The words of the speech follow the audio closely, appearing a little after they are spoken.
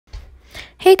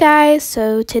Hey guys,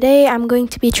 so today I'm going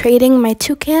to be trading my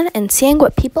toucan and seeing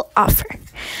what people offer.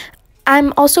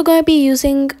 I'm also going to be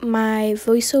using my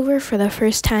voiceover for the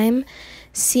first time,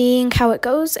 seeing how it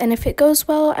goes, and if it goes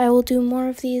well, I will do more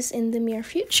of these in the near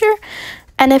future,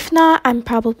 and if not, I'm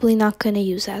probably not going to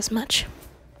use as much.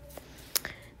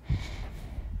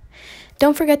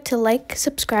 Don't forget to like,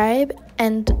 subscribe,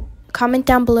 and comment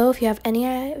down below if you have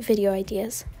any video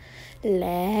ideas.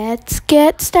 Let's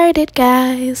get started,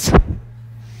 guys.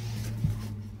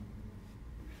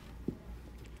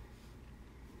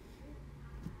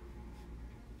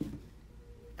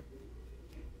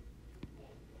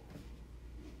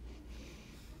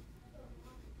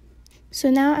 So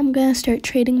now I'm going to start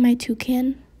trading my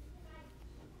toucan.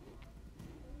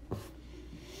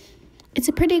 It's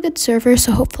a pretty good server,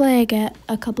 so hopefully I get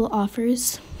a couple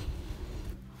offers.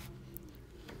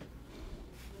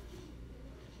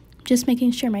 Just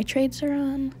making sure my trades are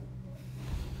on.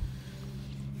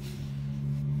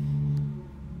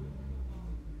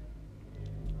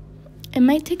 It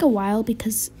might take a while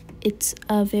because it's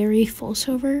a very full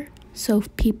server, so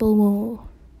people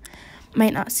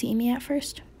might not see me at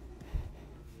first.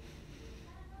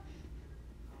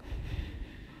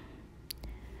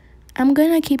 I'm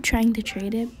gonna keep trying to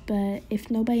trade it, but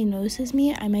if nobody notices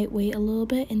me, I might wait a little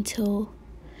bit until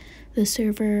the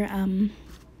server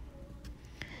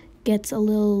gets a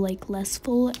little less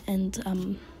full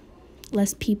and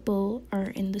less people are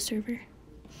in the server.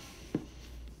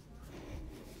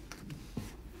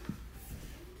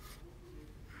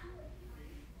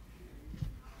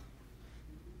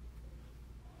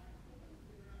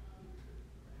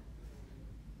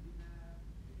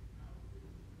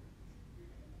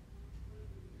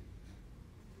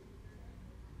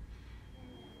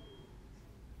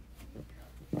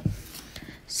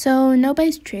 So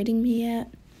nobody's trading me yet.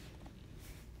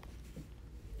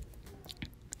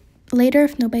 Later,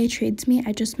 if nobody trades me,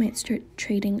 I just might start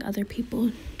trading other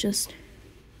people just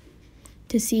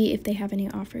to see if they have any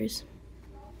offers.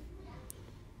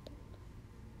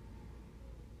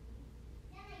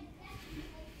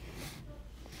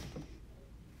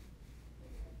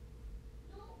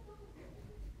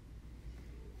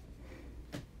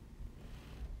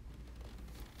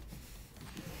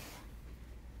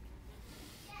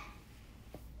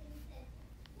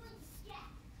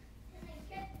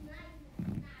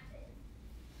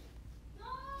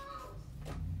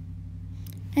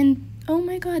 And oh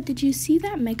my god, did you see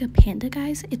that mega panda,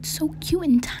 guys? It's so cute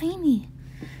and tiny.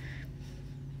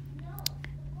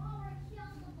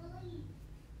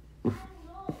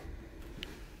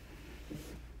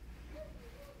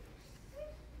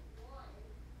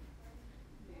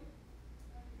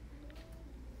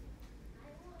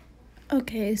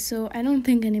 Okay, so I don't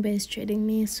think anybody's trading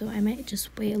me, so I might just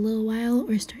wait a little while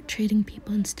or start trading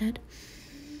people instead.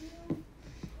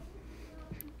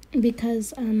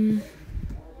 Because,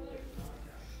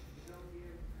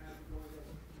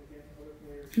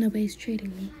 nobody's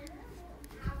trading me.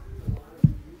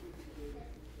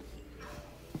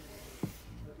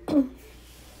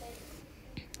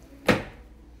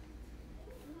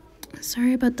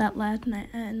 Sorry about that loud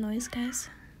noise, guys.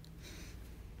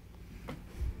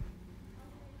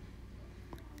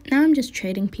 Now I'm just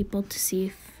trading people to see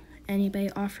if anybody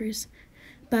offers.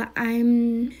 But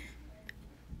I'm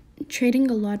trading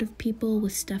a lot of people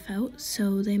with stuff out,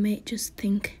 so they might just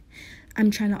think I'm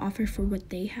trying to offer for what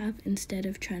they have instead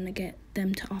of trying to get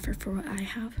them to offer for what I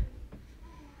have.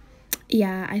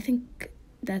 Yeah, I think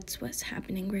that's what's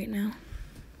happening right now.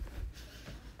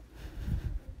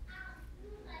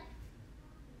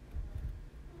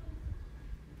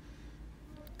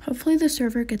 Hopefully the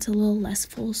server gets a little less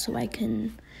full so I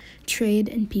can trade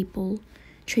and people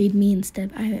trade me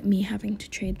instead of me having to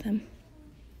trade them.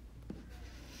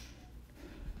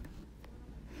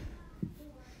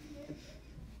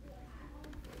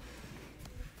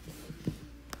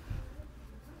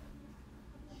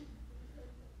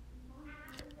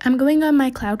 I'm going on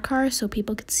my cloud car so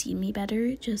people could see me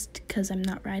better just because I'm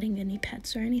not riding any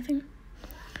pets or anything.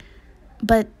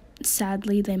 But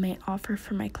sadly, they may offer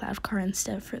for my cloud car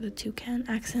instead for the toucan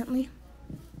accidentally.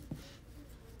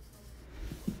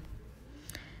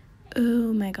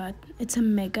 Oh my god, it's a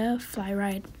mega fly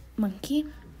ride monkey.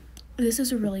 This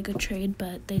is a really good trade,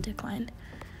 but they declined.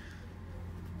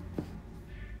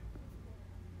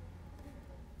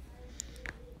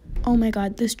 Oh my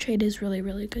god, this trade is really,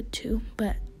 really good too,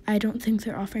 but I don't think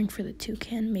they're offering for the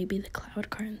toucan, maybe the cloud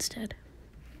car instead.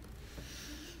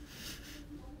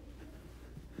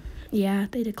 Yeah,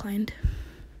 they declined.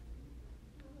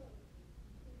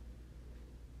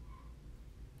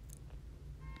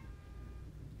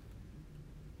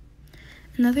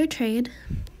 Another trade.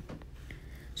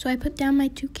 So I put down my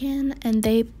toucan, and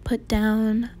they put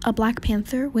down a black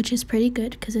panther, which is pretty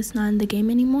good because it's not in the game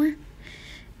anymore.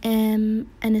 And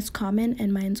it's common,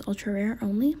 and mine's ultra rare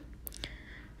only.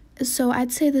 So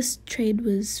I'd say this trade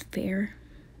was fair.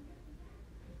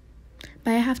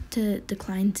 But I have to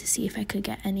decline to see if I could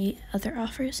get any other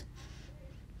offers.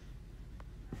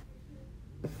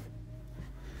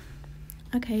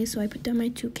 Okay, so I put down my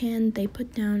toucan. They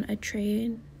put down a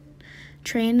train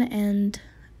and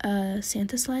a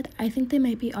Santa sled. I think they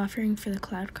might be offering for the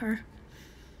cloud car.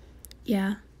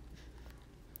 Yeah.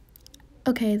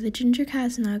 Okay, the ginger cat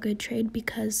is not a good trade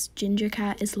because ginger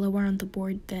cat is lower on the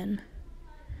board than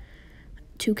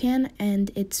toucan, and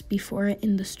it's before it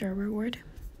in the star reward.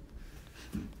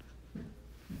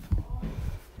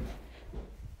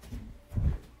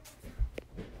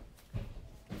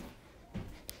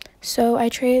 So I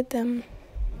traded them.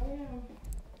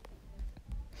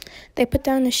 They put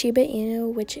down the Shiba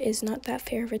Inu, which is not that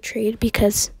fair of a trade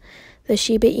because the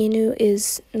Shiba Inu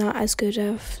is not as good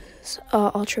of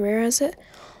ultra rare as it.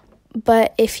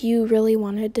 But if you really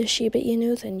wanted the Shiba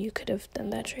Inu, then you could have done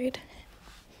that trade.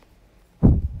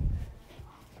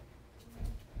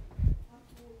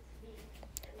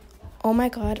 Oh my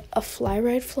god, a fly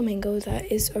ride flamingo. That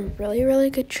is a really, really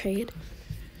good trade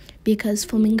because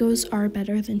flamingos are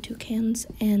better than toucans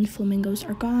and flamingos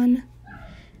are gone.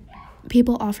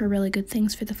 People offer really good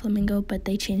things for the flamingo, but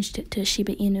they changed it to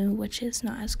Shiba Inu, which is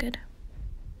not as good.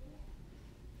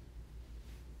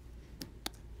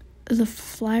 The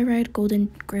fly ride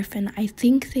golden griffin, I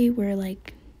think they were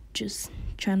like just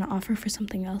trying to offer for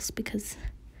something else because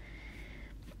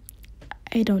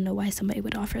I don't know why somebody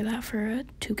would offer that for a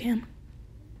toucan.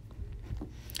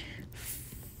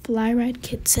 Fly ride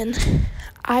kitten.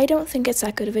 I don't think it's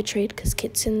that good of a trade because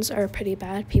kittens are pretty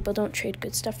bad. People don't trade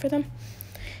good stuff for them.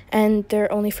 And they're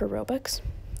only for Robux.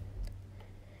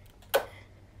 I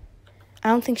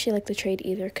don't think she liked the trade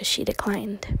either because she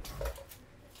declined.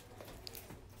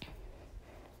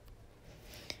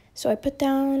 So I put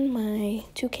down my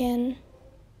toucan.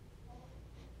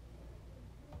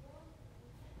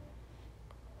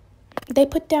 They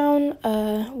put down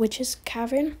Witch's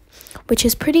Cavern, which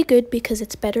is pretty good because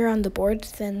it's better on the board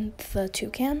than the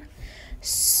toucan.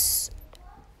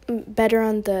 Better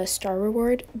on the star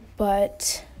reward,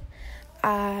 but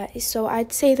so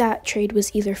I'd say that trade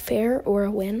was either fair or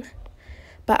a win,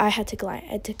 but I had to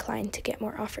decline to get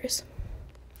more offers.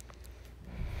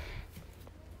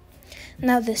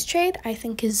 Now this trade I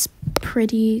think is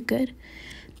pretty good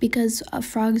because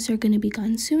frogs are going to be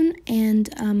gone soon, and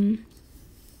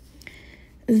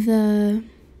the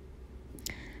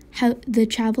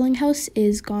traveling house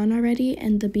is gone already,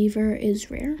 and the beaver is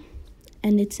rare,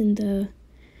 and it's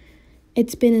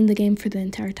been in the game for the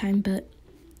entire time, but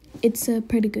it's a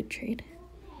pretty good trade.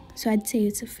 So I'd say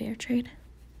it's a fair trade.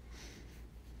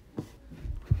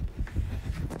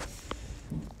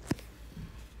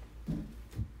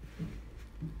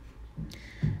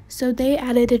 So they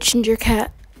added a ginger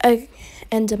cat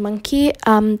and a monkey.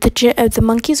 The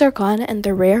monkeys are gone and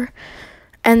they're rare,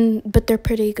 but they're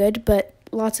pretty good. But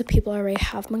lots of people already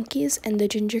have monkeys, and the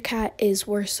ginger cat is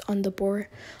worse on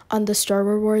the star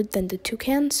reward than the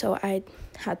toucan. So I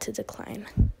had to decline.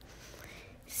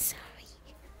 Sorry.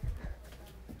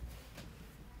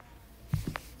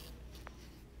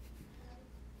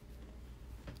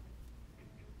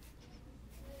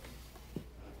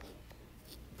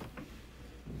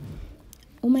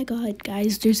 Oh my god,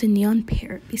 guys, there's a neon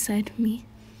parrot beside me.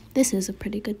 This is a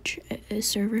pretty good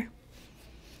server.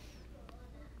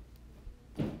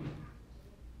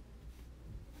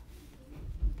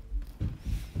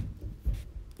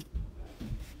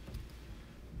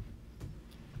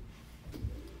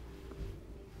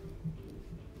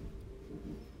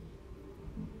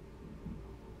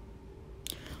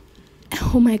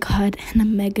 Oh my god, and a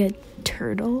mega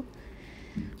turtle.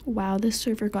 Wow, this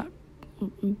server got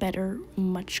better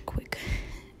much quick.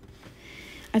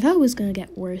 I thought it was gonna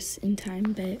get worse in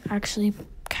time, but it actually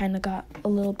kind of got a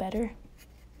little better.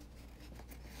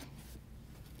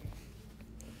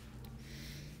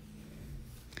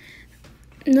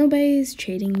 Nobody's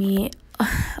trading me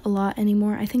a lot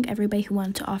anymore. I think everybody who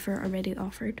wanted to offer already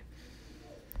offered.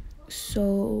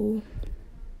 So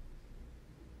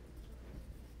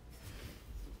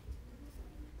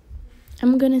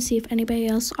I'm gonna see if anybody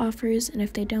else offers, and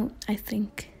if they don't, I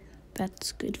think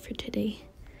that's good for today.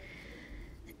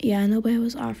 Yeah, nobody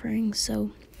was offering, so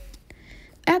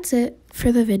that's it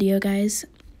for the video, guys.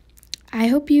 I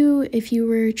hope if you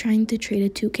were trying to trade a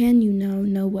toucan, you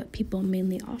know what people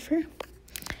mainly offer.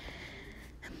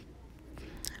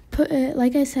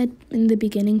 Like I said in the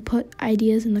beginning, put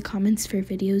ideas in the comments for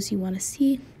videos you want to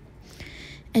see.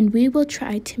 and we will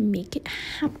try to make it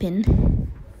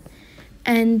happen.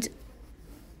 And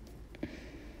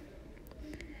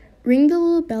ring the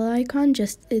little bell icon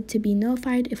just to be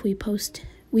notified if we post.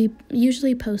 We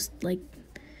usually post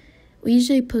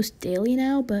daily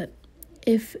now, but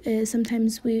if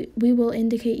sometimes we will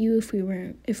indicate you if we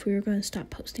were going to stop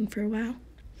posting for a while.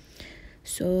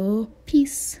 So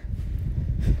peace.